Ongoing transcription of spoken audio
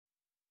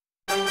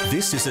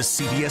This is a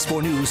CBS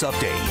 4 News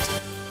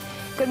update.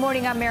 Good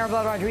morning, I'm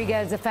Maribel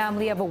Rodriguez. The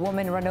family of a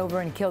woman run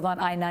over and killed on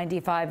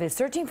I-95 is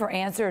searching for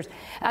answers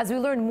as we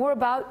learn more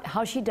about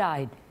how she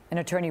died. An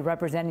attorney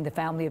representing the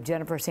family of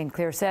Jennifer St.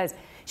 Clair says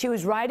she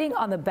was riding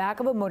on the back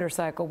of a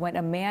motorcycle when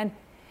a man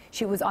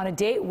she was on a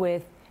date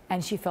with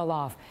and she fell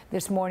off.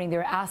 This morning,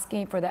 they're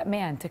asking for that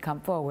man to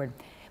come forward.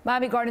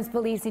 Miami Gardens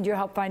police need your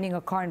help finding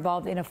a car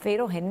involved in a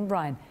fatal hit and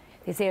run.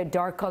 They say a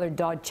dark-colored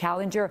Dodge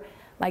Challenger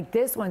like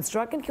this one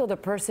struck and killed a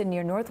person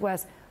near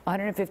Northwest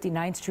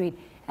 159th Street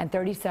and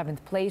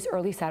 37th Place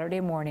early Saturday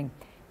morning.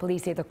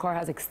 Police say the car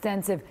has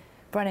extensive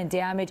front-end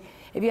damage.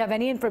 If you have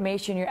any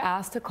information, you're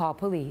asked to call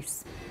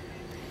police.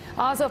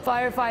 Also,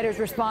 firefighters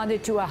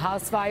responded to a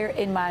house fire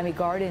in Miami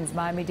Gardens.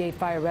 Miami-Dade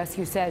Fire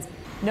Rescue says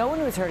no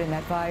one was hurt in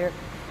that fire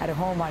at a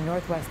home on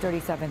Northwest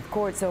 37th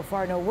Court. So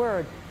far, no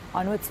word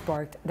on what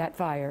sparked that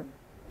fire.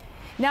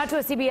 Now to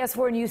a CBS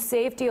 4 News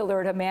safety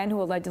alert. A man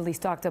who allegedly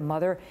stalked a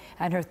mother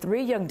and her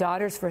 3 young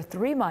daughters for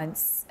 3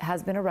 months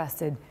has been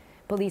arrested.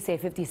 Police say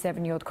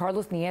 57-year-old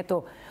Carlos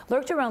Nieto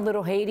lurked around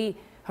Little Haiti,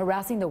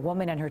 harassing the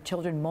woman and her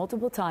children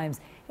multiple times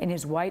in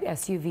his white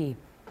SUV.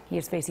 He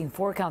is facing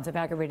 4 counts of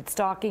aggravated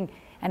stalking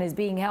and is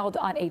being held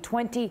on a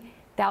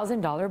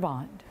 $20,000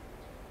 bond.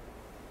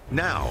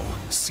 Now,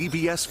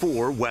 CBS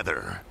 4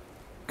 weather.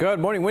 Good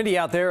morning. Windy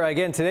out there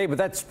again today, but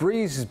that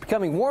breeze is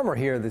becoming warmer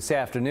here this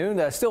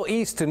afternoon. Still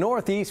east to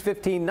northeast,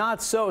 15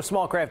 knots, so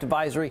small craft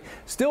advisory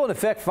still in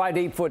effect, 5 to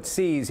 8 foot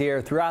seas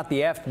here throughout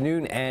the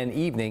afternoon and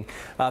evening.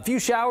 A few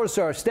showers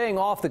are staying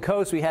off the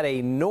coast. We had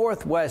a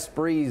northwest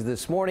breeze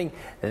this morning.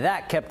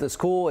 That kept us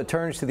cool. It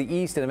turns to the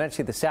east and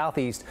eventually the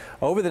southeast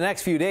over the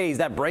next few days.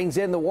 That brings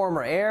in the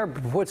warmer air,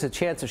 puts a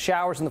chance of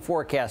showers in the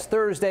forecast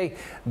Thursday.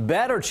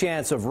 Better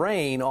chance of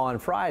rain on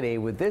Friday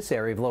with this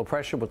area of low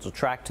pressure, which will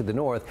track to the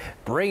north,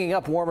 bringing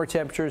up warmer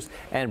temperatures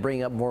and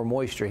bringing up more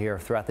moisture here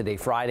throughout the day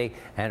Friday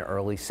and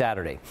early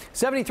Saturday.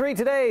 73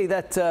 today.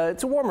 It's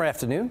a warmer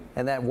afternoon,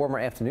 and that warmer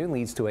afternoon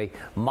leads to a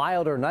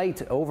milder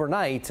night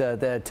overnight.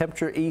 The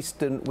temperature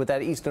east and with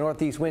that east to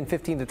northeast wind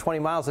 15 to 20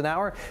 miles an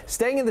hour,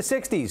 staying in the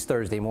 60s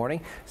Thursday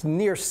morning,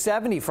 near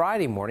 70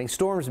 Friday morning.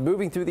 Storms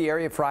moving through the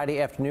area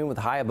Friday afternoon with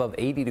a high above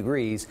 80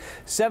 degrees.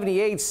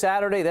 78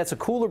 Saturday. That's a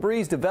cooler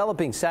breeze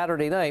developing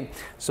Saturday night,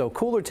 so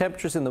cooler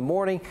temperatures in the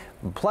morning,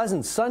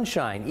 pleasant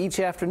sunshine each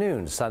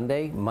afternoon.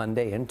 Sunday,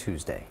 Monday, and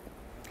Tuesday.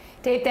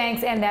 Dave,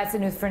 thanks. And that's the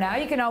news for now.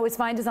 You can always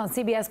find us on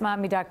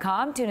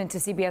CBSMiami.com. Tune into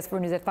CBS 4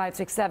 News at 5,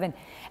 6, 7,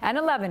 and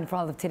 11 for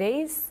all of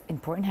today's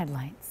important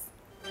headlines.